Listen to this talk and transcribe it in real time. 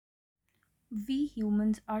We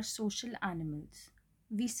humans are social animals.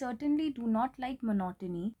 We certainly do not like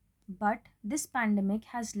monotony, but this pandemic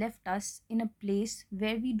has left us in a place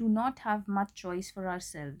where we do not have much choice for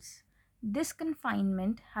ourselves. This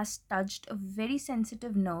confinement has touched a very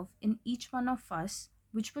sensitive nerve in each one of us,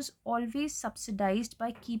 which was always subsidized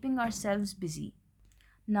by keeping ourselves busy.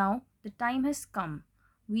 Now, the time has come.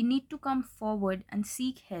 We need to come forward and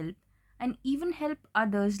seek help and even help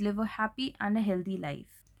others live a happy and a healthy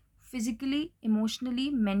life, physically,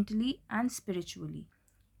 emotionally, mentally, and spiritually.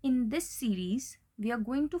 In this series, we are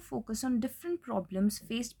going to focus on different problems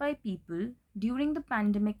faced by people during the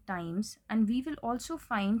pandemic times, and we will also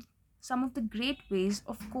find some of the great ways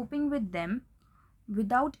of coping with them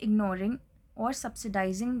without ignoring or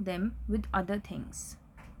subsidizing them with other things.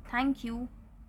 Thank you.